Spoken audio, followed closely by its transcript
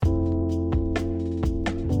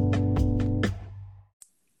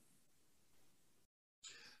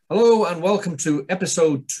Hello and welcome to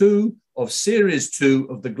episode 2 of series 2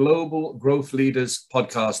 of the Global Growth Leaders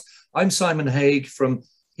podcast. I'm Simon Haig from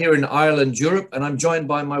here in Ireland, Europe, and I'm joined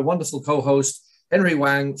by my wonderful co-host, Henry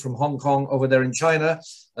Wang from Hong Kong over there in China.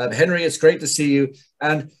 Henry, it's great to see you.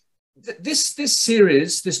 And this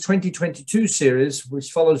series, this 2022 series,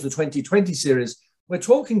 which follows the 2020 series, we're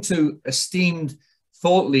talking to esteemed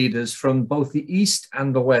thought leaders from both the East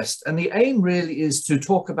and the West. And the aim really is to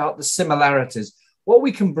talk about the similarities, what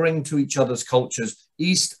we can bring to each other's cultures,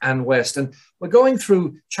 East and West. And we're going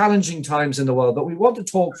through challenging times in the world, but we want to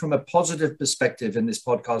talk from a positive perspective in this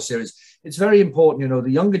podcast series. It's very important,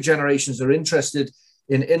 the younger generations are interested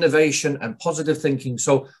in innovation and positive thinking.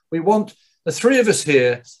 So we want the three of us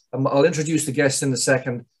here, and I'll introduce the guests in a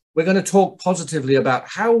second. We're going to talk positively about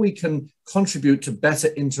how we can contribute to better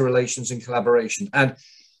interrelations and collaboration. And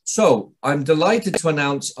so I'm delighted to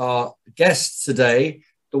announce our guest today,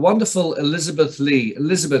 the wonderful Elizabeth Lee.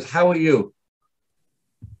 Elizabeth, how are you?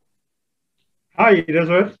 Hi,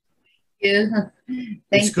 Elizabeth. Yeah.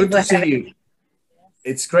 It's good to see you.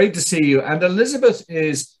 It's great to see you. And Elizabeth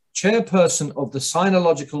is chairperson of the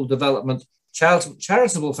Sinological Development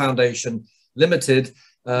Charitable Foundation Limited.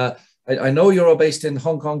 I know you're all based in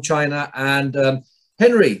Hong Kong, China. And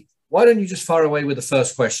Henry, why don't you just fire away with the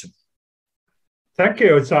first question? Thank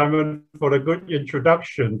you, Simon, for the good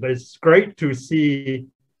introduction. It's great to see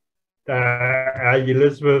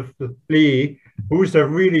Elizabeth Lee, who's a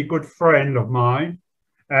really good friend of mine.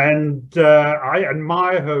 And I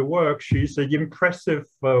admire her work. She's an impressive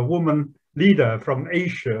woman leader from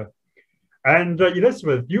Asia. And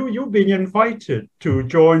Elizabeth, you've been invited to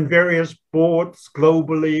join various boards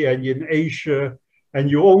globally and in Asia, and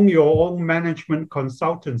you own your own management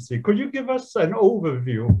consultancy. Could you give us an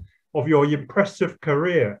overview of your impressive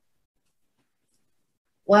career?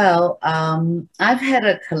 Well, I've had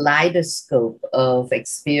a kaleidoscope of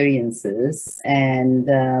experiences,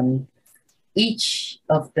 and each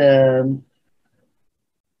of the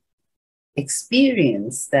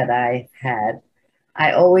experience that I had,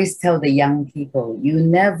 I always tell the young people, you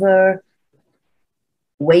never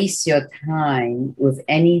waste your time with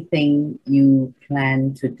anything you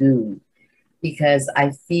plan to do, because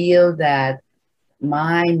I feel that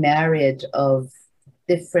my marriage of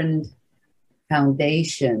different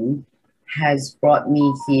foundation has brought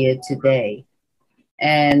me here today.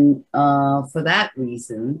 And for that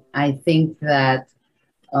reason, I think that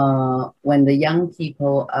when the young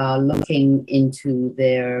people are looking into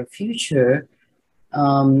their future,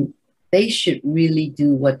 they should really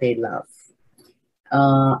do what they love.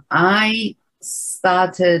 I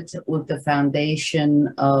started with the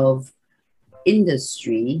foundation of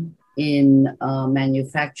industry in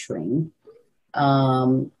manufacturing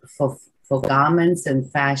for garments and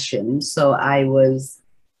fashion. So I was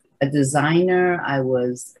a designer, I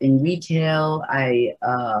was in retail, I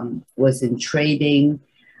was in trading.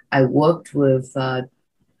 I worked with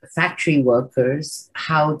factory workers,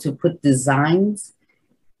 how to put designs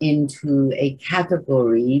into a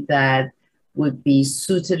category that would be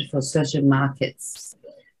suited for certain markets.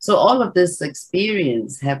 So all of this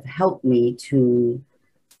experience have helped me to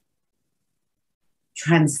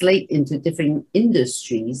translate into different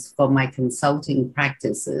industries for my consulting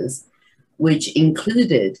practices, which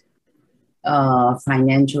included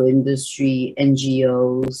financial industry,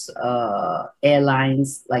 NGOs,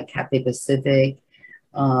 airlines like Cathay Pacific,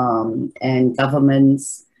 and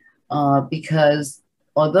governments, because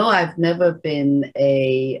although I've never been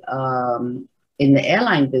in the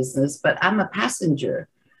airline business, but I'm a passenger.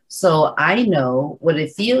 So I know what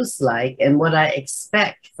it feels like and what I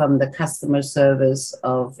expect from the customer service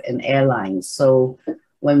of an airline. So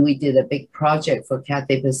when we did a big project for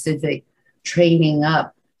Cathay Pacific, training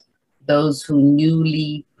up those who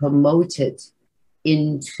newly promoted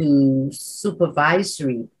into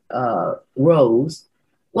supervisory roles,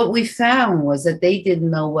 what we found was that they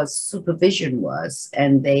didn't know what supervision was,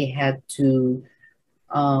 and they had to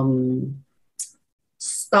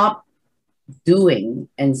stop doing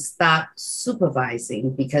and start supervising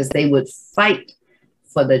because they would fight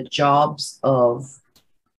for the jobs of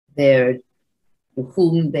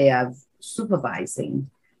whom they are supervising,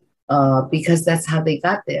 because that's how they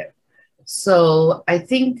got there. So I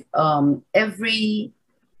think every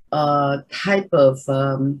type of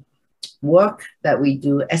work that we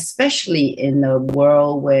do, especially in a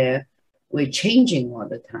world where we're changing all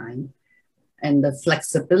the time, and the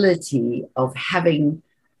flexibility of having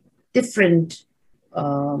different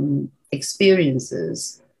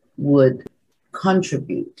experiences would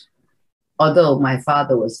contribute. Although my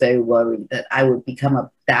father was very worried that I would become a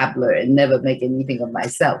dabbler and never make anything of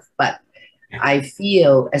myself. But I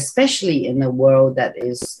feel, especially in a world that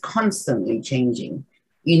is constantly changing,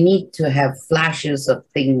 you need to have flashes of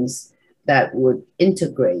things that would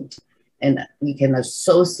integrate and you can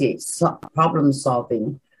associate problem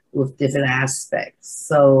solving with different aspects.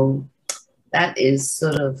 So that is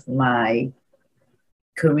sort of my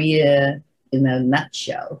career in a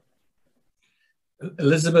nutshell.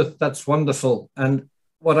 Elizabeth, that's wonderful. And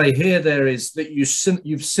what I hear there is that you've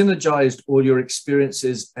synergized all your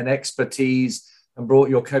experiences and expertise and brought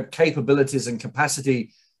your capabilities and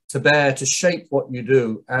capacity to bear to shape what you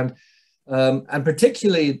do. And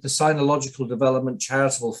particularly the Sinological Development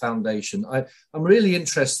Charitable Foundation. I'm really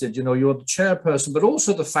interested, you know, you're the chairperson, but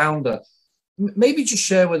also the founder. Maybe just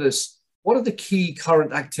share with us, what are the key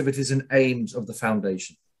current activities and aims of the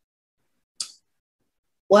foundation?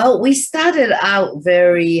 Well, we started out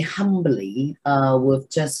very humbly with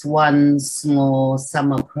just one small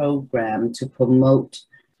summer program to promote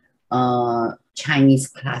Chinese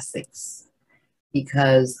classics,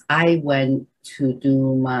 because I went to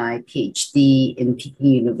do my PhD in Peking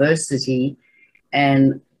University,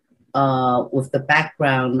 and with the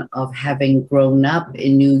background of having grown up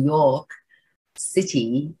in New York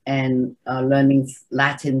City and learning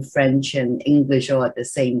Latin, French, and English all at the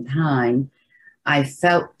same time, I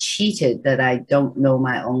felt cheated that I don't know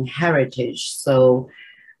my own heritage. So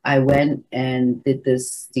I went and did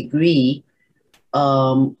this degree,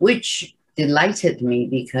 which delighted me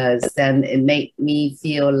because then it made me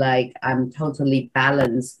feel like I'm totally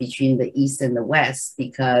balanced between the East and the West,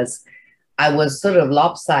 because I was sort of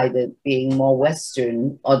lopsided being more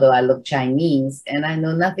Western, although I look Chinese, and I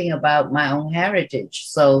know nothing about my own heritage.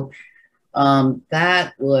 So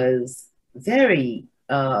that was very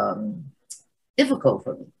difficult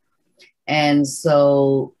for me. And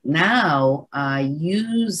so now I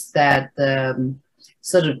use that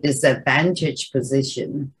sort of disadvantaged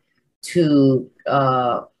position to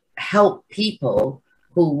help people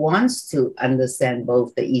who wants to understand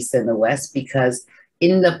both the East and the West, because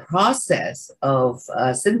in the process of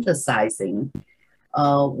synthesizing,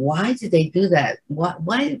 why did they do that?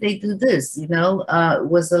 Why did they do this? You know,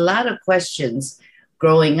 was a lot of questions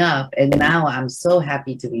growing up, and now I'm so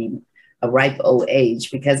happy to be a ripe old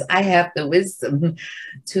age because I have the wisdom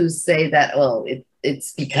to say that, well,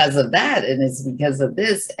 it's because of that and it's because of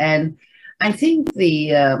this. And I think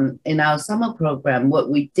in our summer program,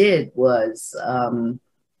 what we did was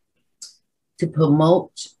to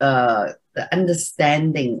promote the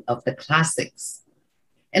understanding of the classics.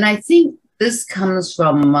 And I think this comes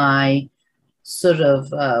from my sort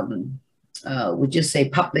of, would you say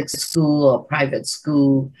public school or private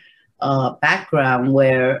school background,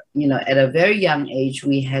 where, you know, at a very young age,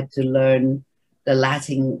 we had to learn the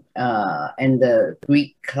Latin and the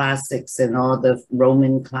Greek classics and all the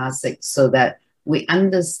Roman classics so that we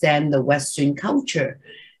understand the Western culture.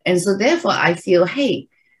 And so therefore I feel, hey,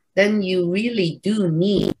 then you really do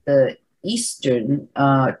need the Eastern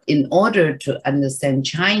in order to understand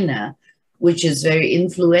China, which is very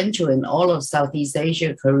influential in all of Southeast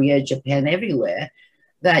Asia, Korea, Japan, everywhere,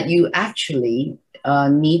 that you actually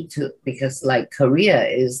need to, because like Korea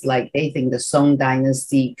is like, they think the Song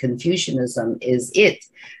dynasty, Confucianism is it.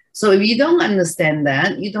 So if you don't understand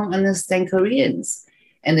that, you don't understand Koreans.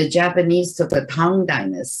 And the Japanese took the Tang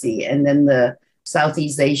dynasty and then the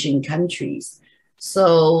Southeast Asian countries.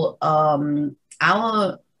 So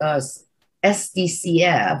our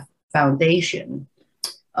SDCF Foundation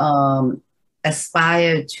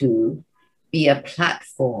aspire to be a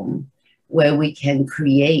platform where we can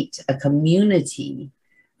create a community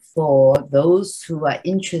for those who are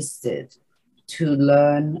interested to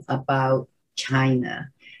learn about China.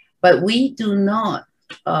 But we do not,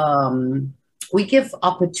 we give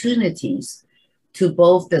opportunities to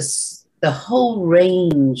both the whole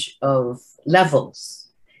range of levels.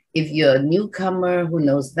 If you're a newcomer who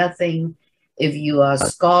knows nothing, if you are a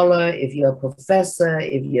scholar, if you're a professor,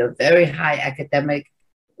 if you're very high academic,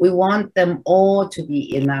 we want them all to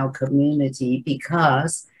be in our community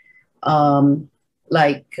because, I'll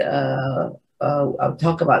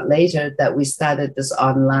talk about later, that we started this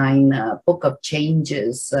online Book of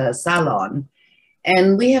Changes salon.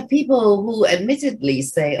 And we have people who admittedly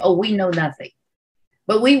say, oh, we know nothing.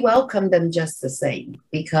 But we welcome them just the same,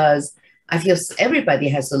 because I feel everybody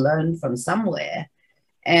has to learn from somewhere.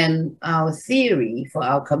 And our theory for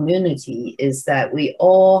our community is that we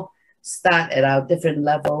all start at our different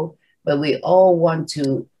level, but we all want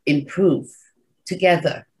to improve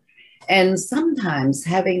together. And sometimes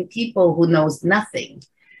having people who knows nothing,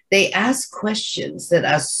 they ask questions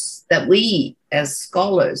that we as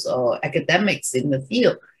scholars or academics in the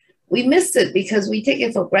field, we miss it because we take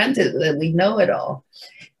it for granted that we know it all.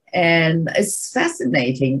 And it's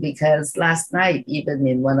fascinating because last night, even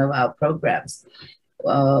in one of our programs,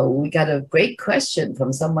 we got a great question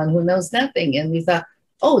from someone who knows nothing. And we thought,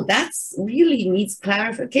 oh, that's really needs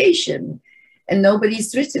clarification. And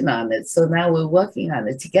nobody's written on it. So now we're working on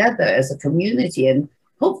it together as a community. And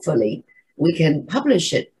hopefully we can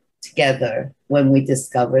publish it together when we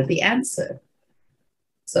discover the answer.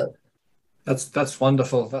 So that's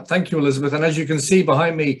wonderful. Thank you, Elizabeth. And as you can see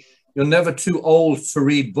behind me, you're never too old to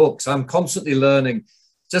read books. I'm constantly learning.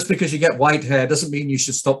 Just because you get white hair doesn't mean you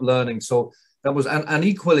should stop learning. So that was, and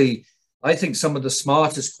equally, I think some of the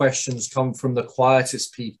smartest questions come from the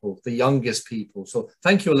quietest people, the youngest people. So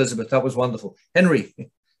thank you, Elizabeth. That was wonderful. Henry.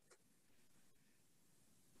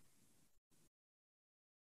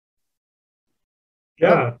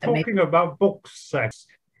 Yeah, talking about books,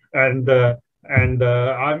 and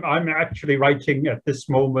I'm actually writing at this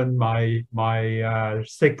moment my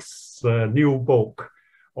sixth new book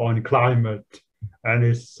on climate, and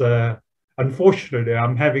it's unfortunately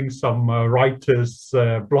I'm having some writers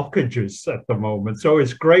blockages at the moment. So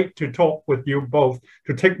it's great to talk with you both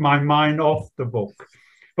to take my mind off the book.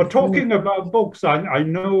 But talking about books, I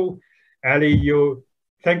know, Ali,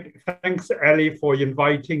 thanks, Ali, for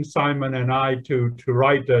inviting Simon and I to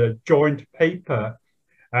write a joint paper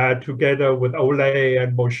together with Ole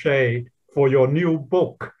and Moshe for your new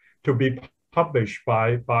book to be published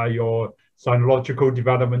by your Sinological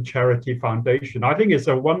Development Charity Foundation. I think it's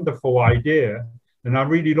a wonderful idea, and I'm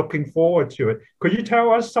really looking forward to it. Could you tell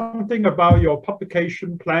us something about your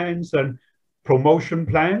publication plans and promotion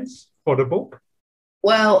plans for the book?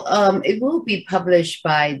 Well, it will be published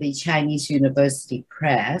by the Chinese University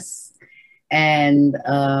Press. And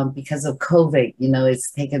because of COVID, you know, it's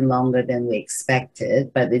taken longer than we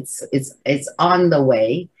expected, but it's on the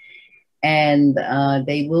way. And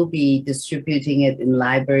they will be distributing it in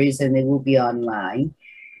libraries, and it will be online.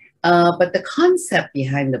 But the concept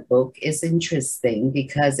behind the book is interesting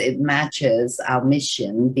because it matches our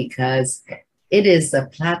mission, because it is a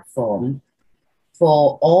platform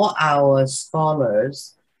for all our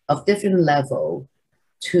scholars of different level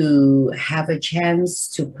to have a chance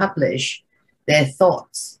to publish their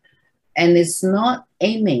thoughts. And it's not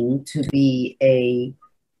aiming to be a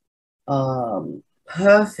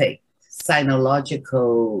perfect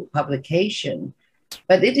sinological publication,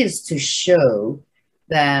 but it is to show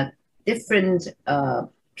that different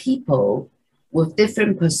people with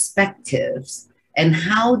different perspectives and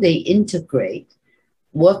how they integrate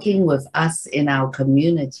working with us in our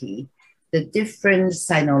community, the different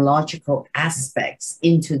sinological aspects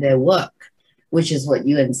into their work, which is what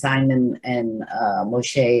you and Simon and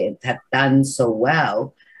Moshe have done so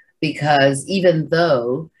well. Because even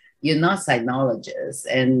though you're not sinologists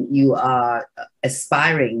and you are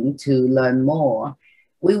aspiring to learn more,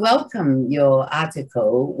 we welcome your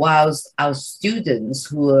article, whilst our students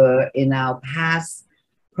who are in our past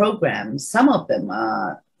programs, some of them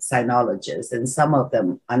are sinologists and some of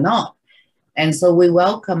them are not. And so we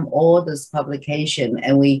welcome all this publication,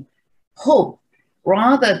 and we hope,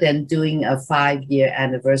 rather than doing a 5-year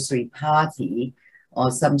anniversary party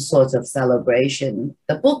or some sort of celebration,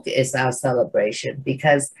 the book is our celebration,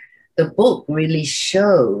 because the book really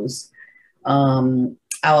shows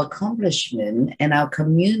our accomplishment and our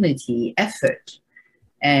community effort.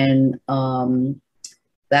 And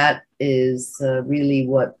that is really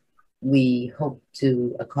what we hope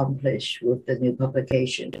to accomplish with the new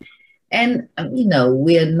publication. And, you know,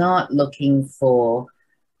 we are not looking for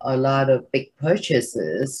a lot of big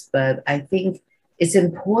purchases, but I think it's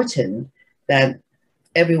important that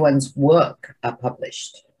everyone's work are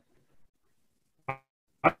published.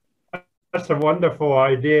 That's a wonderful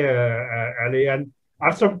idea, Ali. And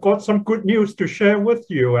I've got some good news to share with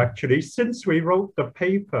you, actually. Since we wrote the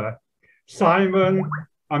paper, Simon,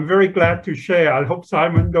 I'm very glad to share, I hope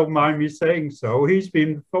Simon don't mind me saying so, he's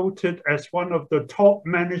been voted as one of the top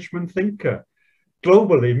management thinker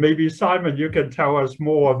globally. Maybe Simon, you can tell us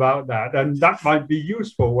more about that, and that might be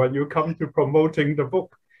useful when you come to promoting the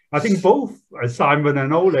book. I think both Simon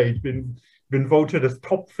and Ole have been voted as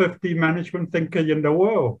top 50 management thinker in the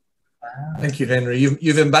world. Thank you, Henry.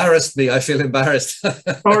 You've embarrassed me. I feel embarrassed.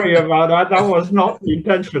 Sorry about that. That was not the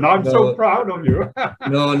intention. I'm so proud of you.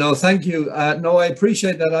 No, thank you. No, I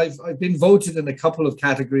appreciate that. I've been voted in a couple of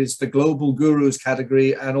categories, the Global Gurus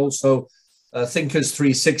category, and also Thinkers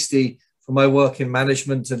 360 for my work in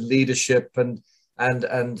management and leadership and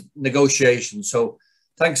negotiation. So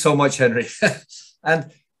thanks so much, Henry.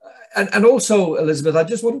 and also, Elizabeth, I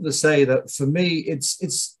just wanted to say that for me,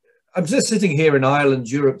 I'm just sitting here in Ireland,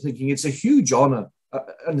 Europe, thinking it's a huge honor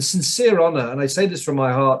and a sincere honor, and I say this from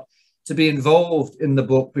my heart, to be involved in the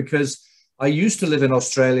book, because I used to live in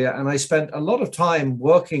Australia, and I spent a lot of time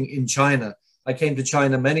working in China. I came to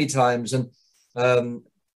China many times, and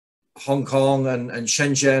Hong Kong and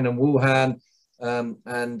Shenzhen and Wuhan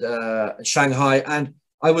and Shanghai. And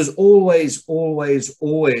I was always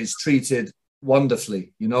treated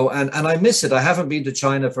wonderfully, you know, and I miss it. I haven't been to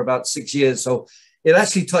China for about 6 years. So it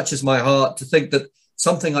actually touches my heart to think that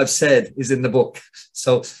something I've said is in the book.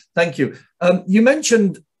 So thank you. You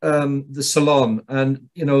mentioned the salon, and,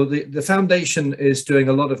 you know, the foundation is doing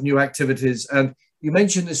a lot of new activities. And you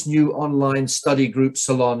mentioned this new online study group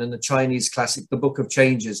salon in the Chinese classic, The Book of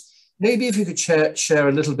Changes. Maybe if you could share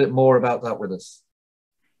a little bit more about that with us.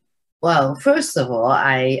 Well, first of all,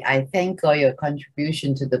 I thank all your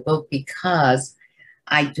contribution to the book, because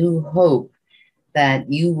I do hope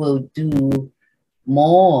that you will do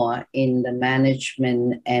more in the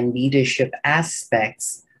management and leadership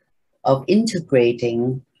aspects of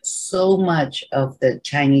integrating. So much of the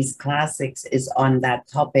Chinese classics is on that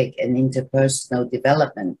topic and interpersonal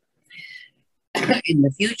development in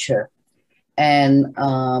the future. And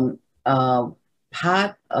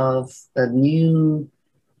part of the new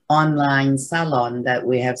online salon that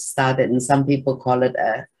we have started, and some people call it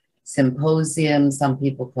a symposium, some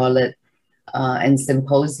people call it, and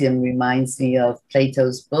symposium reminds me of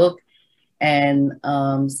Plato's book, and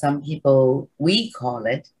some people, we call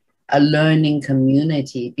it a learning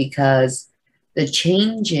community, because the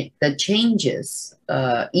changes,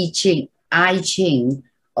 I Ching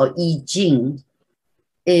or I Ching,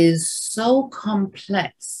 is so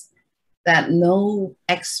complex that no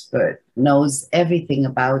expert knows everything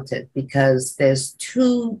about it, because there's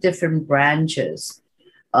two different branches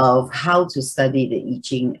of how to study the I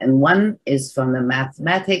Ching. And one is from the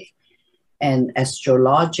mathematic and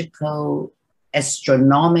astronomical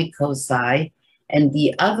side, and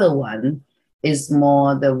the other one is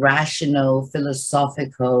more the rational,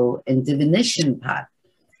 philosophical, and divination part.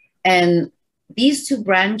 And these two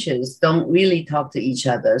branches don't really talk to each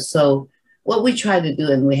other. So what we try to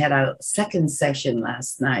do, and we had our second session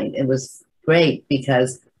last night, it was great,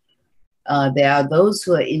 because there are those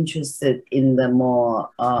who are interested in the more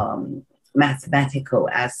mathematical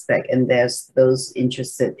aspect, and there's those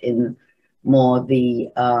interested in more the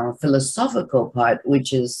philosophical part,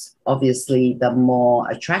 which is obviously the more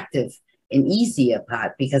attractive and easier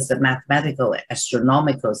part, because the mathematical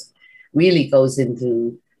astronomical really goes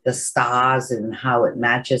into the stars and how it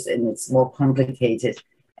matches, and it's more complicated,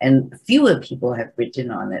 and fewer people have written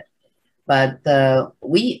on it. But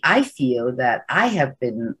I feel that I have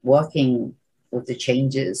been working with the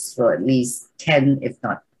changes for at least 10, if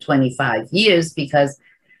not 25 years, because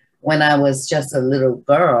when I was just a little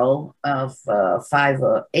girl of 5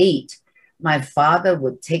 or 8, my father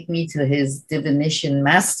would take me to his divination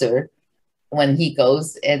master when he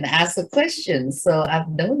goes and asks a question. So I've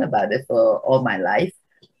known about it for all my life.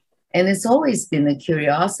 And it's always been a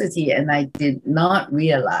curiosity, and I did not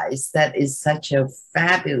realize that is such a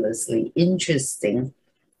fabulously interesting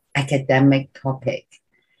academic topic.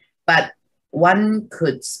 But one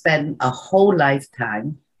could spend a whole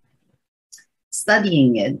lifetime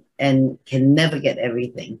studying it and can never get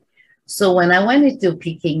everything. So when I went into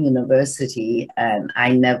Peking University, and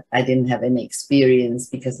I didn't have any experience,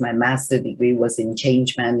 because my master's degree was in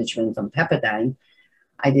change management from Pepperdine.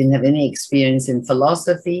 I didn't have any experience in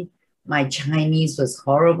philosophy. My Chinese was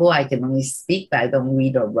horrible. I can only speak, but I don't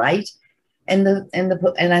read or write. And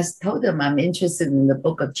I told them I'm interested in the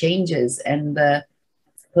Book of Changes, and the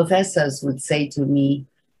professors would say to me,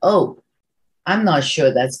 "Oh, I'm not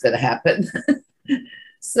sure that's going to happen."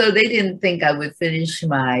 So they didn't think I would finish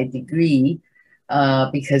my degree,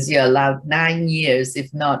 because you're allowed 9 years.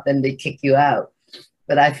 If not, then they kick you out.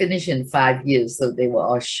 But I finished in 5 years, so they were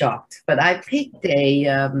all shocked. But I picked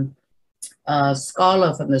a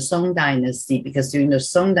scholar from the Song Dynasty, because during the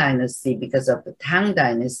Song Dynasty, because of the Tang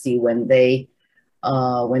Dynasty, when the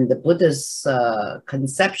Buddha's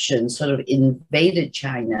conception sort of invaded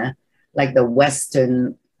China, like the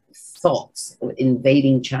Western thoughts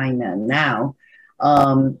invading China now,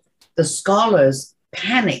 the scholars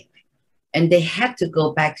panicked, and they had to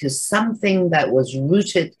go back to something that was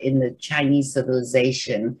rooted in the Chinese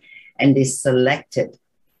civilization, and they selected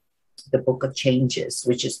the Book of Changes,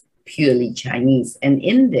 which is purely Chinese. And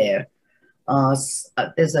in there,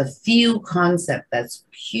 there's a few concepts that's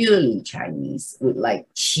purely Chinese, with like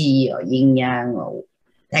qi or yin yang or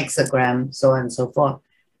hexagram, so on and so forth.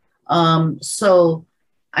 So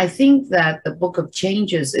I think that the Book of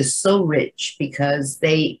Changes is so rich, because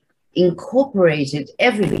they incorporated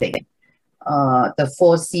everything, the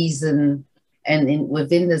 4 seasons, and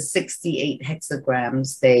within the 68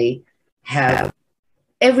 hexagrams, they have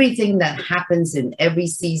everything that happens in every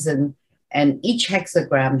season And each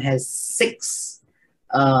hexagram has 6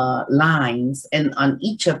 lines, and on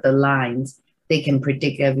each of the lines, they can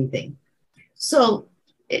predict everything. So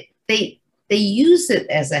they use it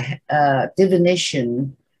as a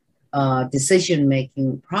divination,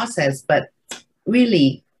 decision-making process, but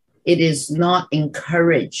really it is not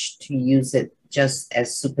encouraged to use it just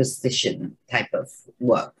as superstition type of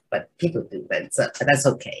work, but people do that, so that's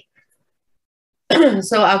okay.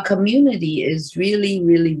 So our community is really,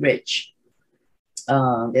 really rich.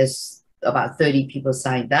 There's about 30 people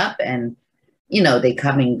signed up, and they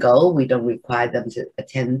come and go. We don't require them to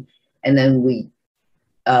attend, and then we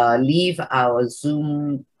leave our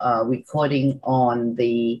Zoom recording on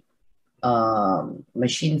the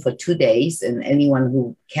machine for 2 days, and anyone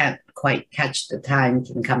who can't quite catch the time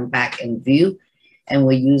can come back and view. And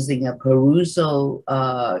we're using a Perusal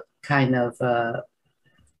kind of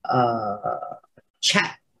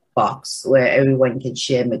chat box where everyone can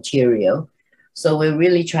share material. So we're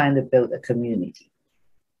really trying to build a community.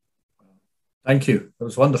 Thank you. That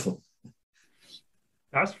was wonderful.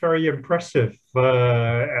 That's very impressive,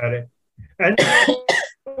 Ellie. And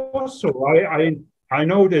also, I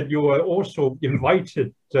know that you were also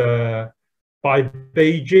invited by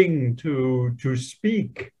Beijing to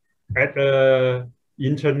speak at an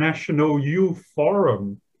international youth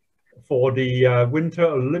forum for the Winter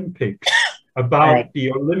Olympics about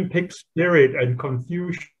the Olympic spirit and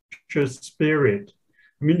Confucius spirit.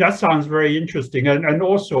 I mean, that sounds very interesting. And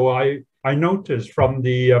also, I noticed from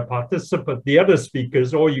the the other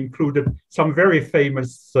speakers all included some very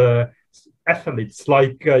famous athletes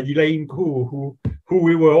like Elaine Koo, who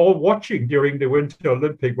we were all watching during the Winter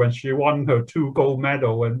Olympic when she won her 2 gold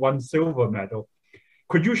medals and 1 silver medal.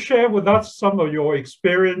 Could you share with us some of your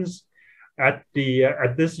experience at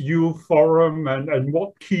this youth forum and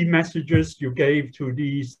what key messages you gave to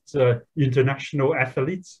these international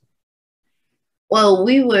athletes? Well,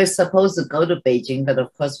 we were supposed to go to Beijing, but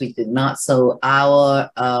of course we did not. So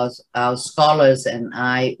our scholars and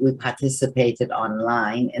we participated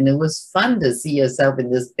online, and it was fun to see yourself in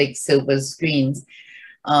this big silver screens.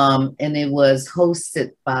 And it was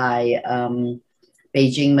hosted by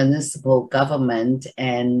Beijing Municipal Government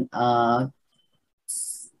and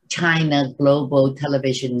China Global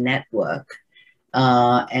Television Network,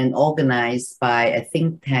 and organized by a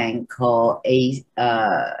think tank called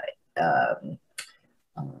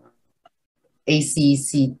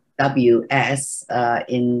ACCWS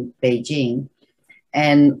in Beijing.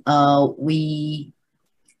 And we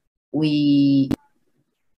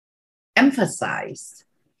emphasized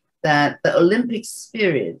that the Olympic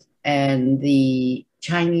spirit and the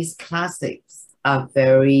Chinese classics are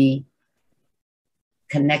very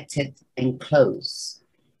connected and close.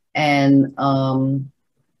 And our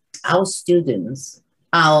students,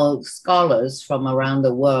 our scholars from around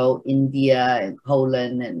the world, India and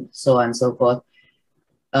Poland and so on and so forth,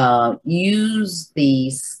 use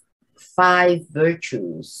these 5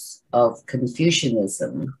 virtues of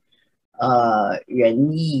Confucianism,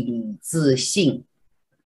 仁义礼智信,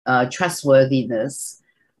 trustworthiness,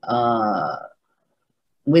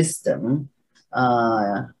 wisdom,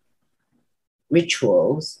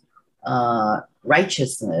 rituals,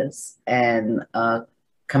 righteousness, and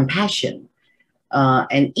compassion.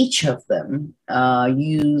 And each of them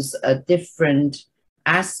use a different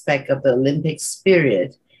aspect of the Olympic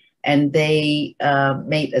spirit, and they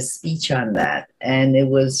made a speech on that. And it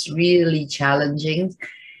was really challenging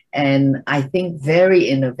and I think very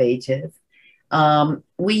innovative.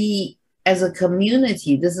 We, as a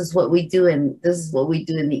community, this is what we do, and this is what we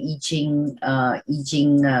do in the I Ching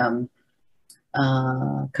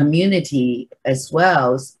community as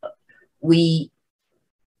well. We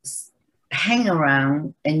hang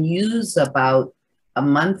around and use about a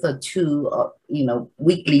month or 2 of,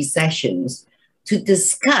 weekly sessions to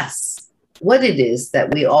discuss what it is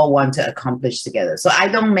that we all want to accomplish together. So I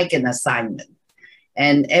don't make an assignment,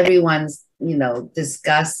 and everyone's,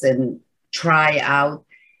 discuss and try out.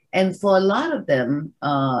 And for a lot of them,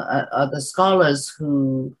 are the scholars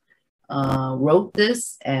who wrote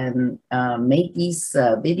this and made these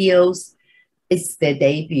videos. It's their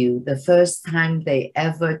debut, the first time they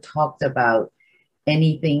ever talked about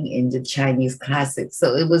anything in the Chinese classics.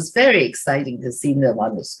 So it was very exciting to see them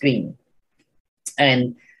on the screen.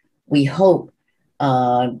 And we hope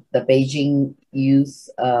the Beijing Youth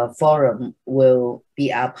Forum will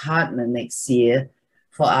be our partner next year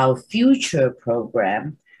for our future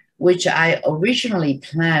program, which I originally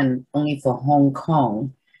planned only for Hong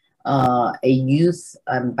Kong, a youth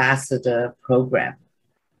ambassador program.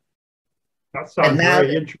 That sounds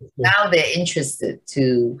very interesting. Now they're interested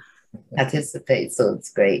to participate, so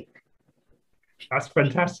it's great. That's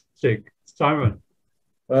fantastic, Simon.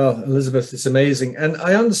 Well, Elizabeth, it's amazing. And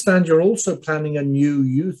I understand you're also planning a new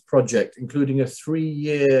youth project, including a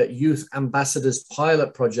 3-year youth ambassadors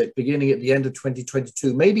pilot project beginning at the end of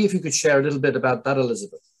 2022. Maybe if you could share a little bit about that,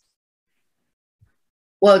 Elizabeth.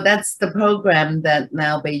 Well, that's the program that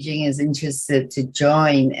now Beijing is interested to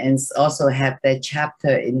join and also have their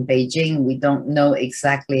chapter in Beijing. We don't know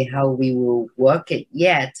exactly how we will work it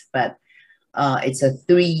yet, but it's a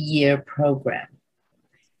 3-year program.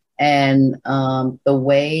 And the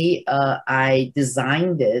way I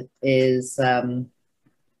designed it is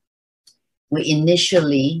we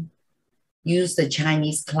initially used the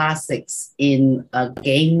Chinese classics in a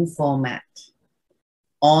game format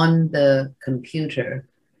on the computer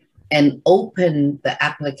and open the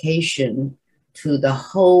application to the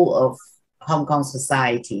whole of Hong Kong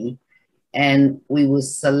society. And we will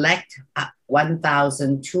select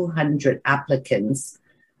 1,200 applicants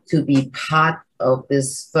to be part of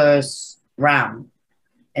this first round.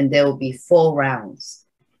 And there will be 4 rounds.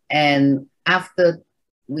 And after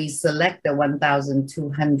we select the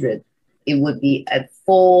 1,200, it would be at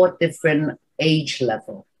 4 different age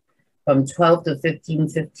levels, from 12 to 15,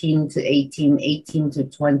 15 to 18, 18 to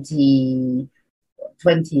 20,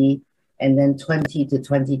 20, and then 20 to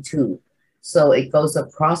 22. So it goes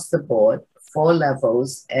across the board, 4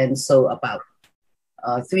 levels, and so about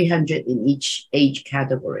 300 in each age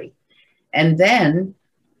category. And then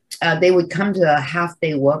they would come to a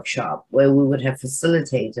half-day workshop where we would have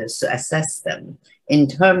facilitators to assess them in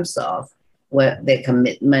terms of their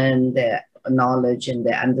commitment, their knowledge, and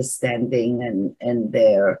their understanding, and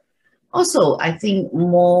their... Also, I think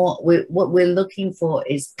what we're looking for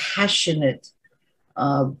is passionate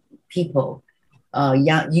people,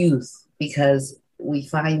 young youth, because we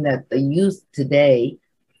find that the youth today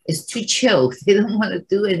is too chill. They don't want to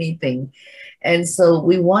do anything. And so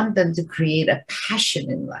we want them to create a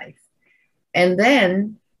passion in life. And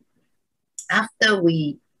then after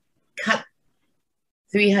we cut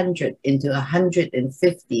 300 into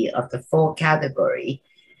 150 of the 4 category,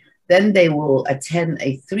 then they will attend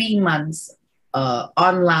a 3 months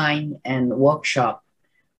online and workshop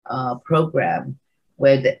program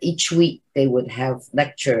where each week they would have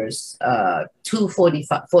lectures, 2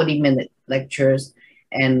 40-minute lectures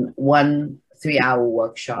and 1 3-hour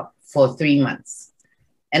workshop for 3 months.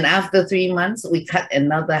 And after 3 months, we cut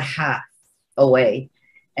another half away.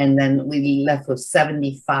 And then we left with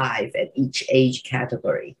 75 at each age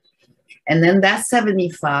category. And then that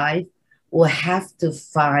 75 will have to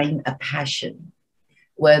find a passion,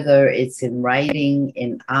 whether it's in writing,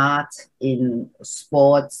 in art, in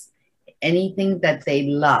sports, anything that they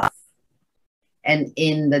love. And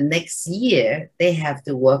in the next year, they have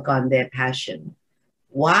to work on their passion,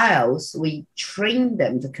 whilst we train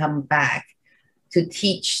them to come back to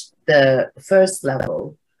teach the first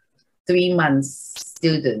level 3 months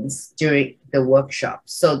students during the workshop.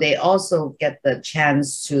 So they also get the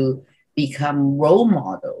chance to become role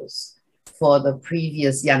models for the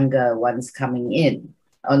previous younger ones coming in,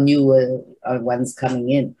 or newer ones coming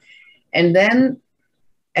in. And then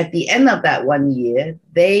at the end of that 1 year,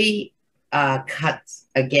 they are cut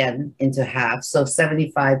again into half. So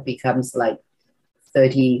 75 becomes like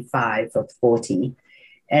 35 or 40.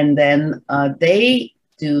 And then they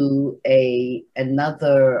do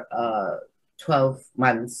another 12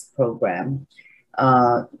 months program,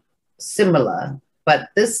 similar, but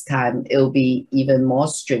this time it'll be even more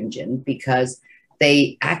stringent because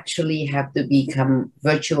they actually have to become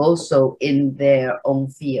virtuoso in their own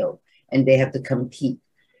field and they have to compete.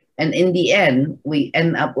 And in the end, we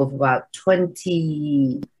end up with about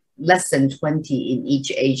 20, less than 20 in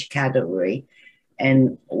each age category.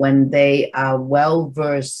 And when they are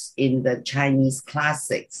well-versed in the Chinese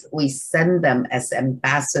classics, we send them as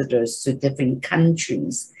ambassadors to different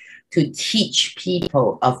countries to teach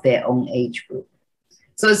people of their own age group.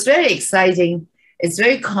 So it's very exciting. It's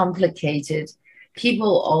very complicated.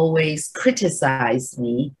 People always criticize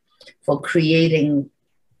me for creating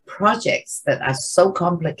projects that are so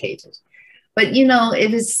complicated. But, you know,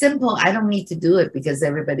 if it's simple, I don't need to do it because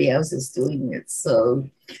everybody else is doing it. So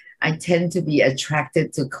I tend to be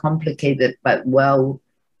attracted to complicated but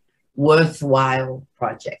worthwhile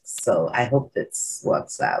projects. So I hope this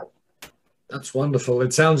works out. That's wonderful.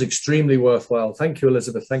 It sounds extremely worthwhile. Thank you,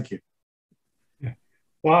 Elizabeth. Thank you.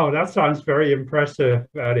 Wow, that sounds very impressive,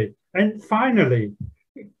 Ali. And finally,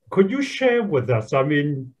 could you share with us, I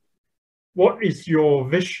mean, what is your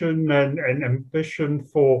vision and ambition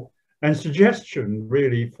for, and suggestion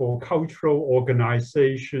really, for cultural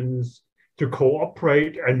organizations to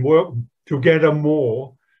cooperate and work together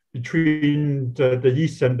more between the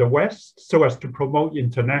East and the West so as to promote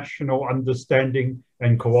international understanding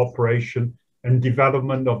and cooperation and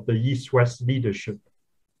development of the East-West leadership?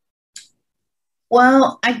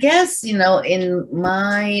 Well, I guess, in all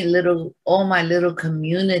my little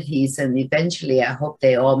communities, and eventually I hope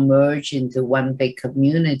they all merge into one big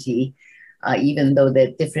community, even though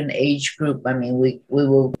they're different age group. I mean, we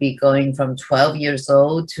will be going from 12 years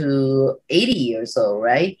old to 80 years old,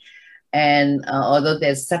 right? And although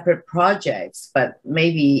they're separate projects, but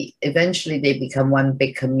maybe eventually they become one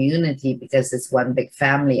big community because it's one big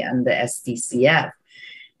family under SDCF.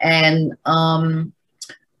 And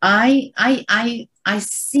I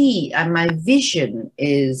see, and my vision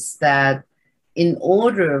is that in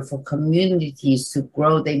order for communities to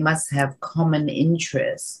grow, they must have common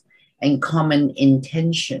interests and common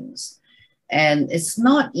intentions. And it's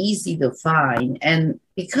not easy to find. And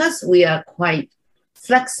because we are quite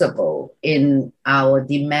flexible in our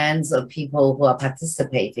demands of people who are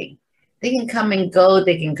participating, they can come and go,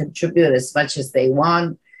 they can contribute as much as they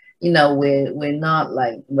want. We're not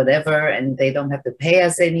like whatever, and they don't have to pay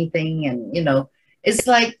us anything. And, it's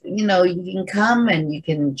like, you can come and you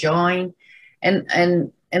can join.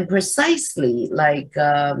 And precisely like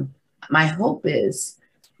my hope is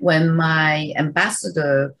when my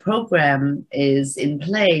ambassador program is in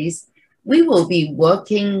place, we will be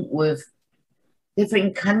working with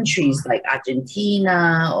different countries like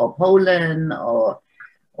Argentina or Poland or,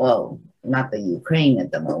 well, not the Ukraine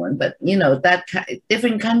at the moment, but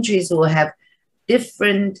different countries will have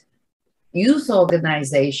different youth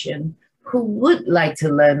organization who would like to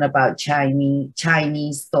learn about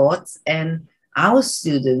Chinese thoughts, and our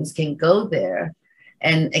students can go there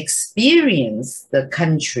and experience the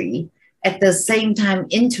country, at the same time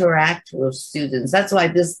interact with students. That's why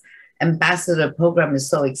this ambassador program is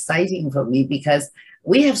so exciting for me, because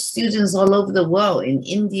we have students all over the world, in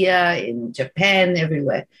India, in Japan,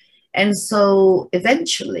 everywhere. And so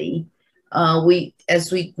eventually, as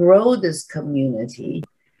we grow this community,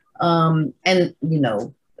 and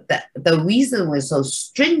the reason we're so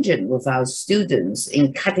stringent with our students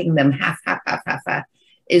in cutting them half,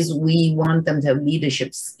 is we want them to have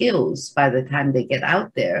leadership skills by the time they get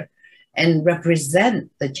out there and represent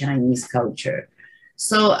the Chinese culture.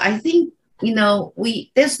 So I think,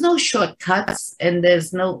 there's no shortcuts, and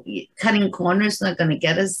there's no cutting corners not going to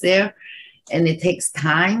get us there. And it takes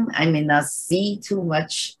time. I may not see too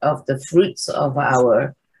much of the fruits of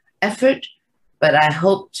our effort, but I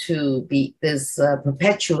hope to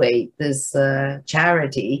perpetuate this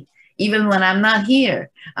charity. Even when I'm not here,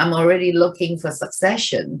 I'm already looking for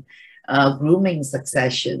succession, grooming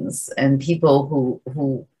successions, and people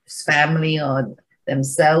whose family or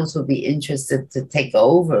themselves will be interested to take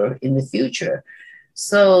over in the future.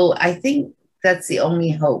 So I think that's the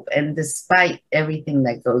only hope. And despite everything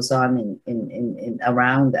that goes on in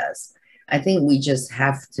around us, I think we just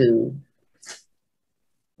have to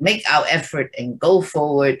make our effort and go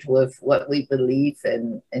forward with what we believe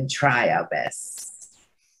and try our best.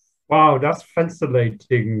 Wow, that's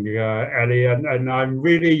fascinating, Ellie, and I'm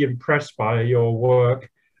really impressed by your work.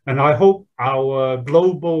 And I hope our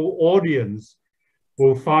global audience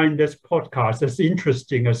will find this podcast as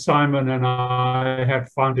interesting as Simon and I have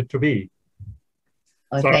found it to be.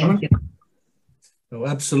 Oh, thank you. Oh,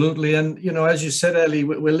 absolutely. And, as you said, Ellie,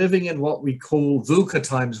 we're living in what we call VUCA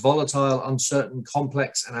times, volatile, uncertain,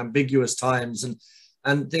 complex, and ambiguous times.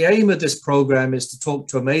 And the aim of this program is to talk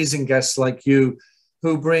to amazing guests like you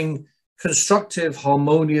who bring constructive,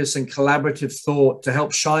 harmonious, and collaborative thought to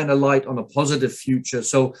help shine a light on a positive future.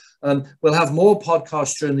 So we'll have more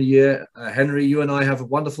podcasts during the year. Henry, you and I have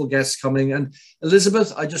wonderful guests coming. And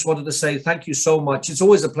Elizabeth, I just wanted to say thank you so much. It's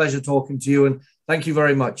always a pleasure talking to you, and thank you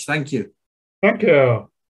very much. Thank you. Thank you.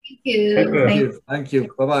 Thank you. Thank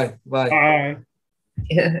you. Bye-bye. Bye.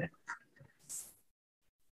 Bye.